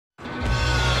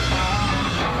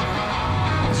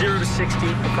60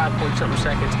 to 5-point-something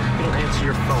seconds. It'll answer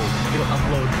your phone. It'll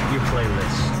upload your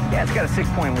playlist. Yeah, it's got a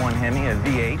 6.1 Hemi, a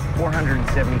V8,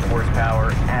 470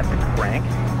 horsepower at the crank.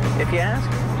 If you ask,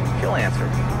 she'll answer.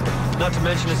 Not to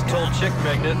mention it's a total chick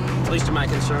magnet. Least of my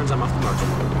concerns, I'm off the market.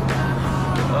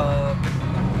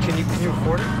 Can you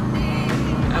afford it?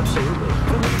 Absolutely.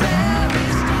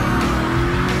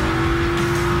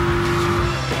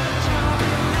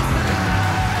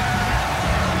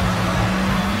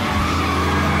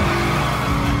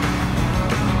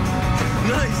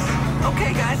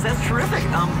 Okay, guys, that's terrific.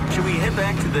 Should we head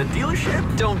back to the dealership?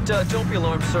 Don't be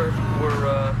alarmed, sir.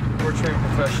 We're trained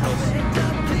professionals.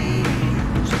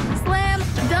 Slam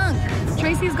dunk.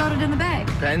 Tracy's got it in the bag.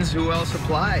 Depends who else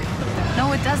applied.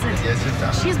 No, it doesn't. Yes, it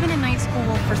does. She's been in night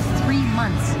school for 3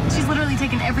 months. She's literally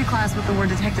taken every class with the word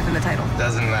detective in the title.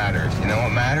 Doesn't matter. You know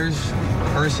what matters?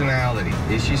 Personality.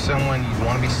 Is she someone you'd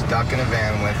want to be stuck in a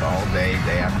van with all day,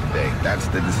 day after day? That's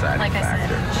the deciding factor. Like I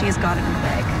said, she's got it in the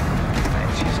bag.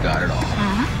 She's got it all.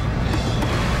 Mm-hmm.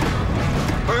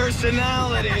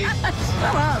 Personality.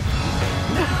 Shut up.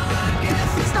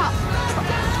 Stop.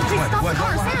 Please stop the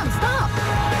car. Sam, stop.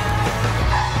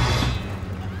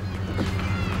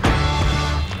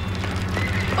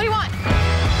 What do you want?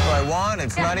 What I want?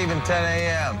 It's not even 10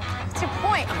 a.m. What's your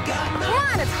point? Come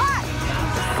on, it's hot.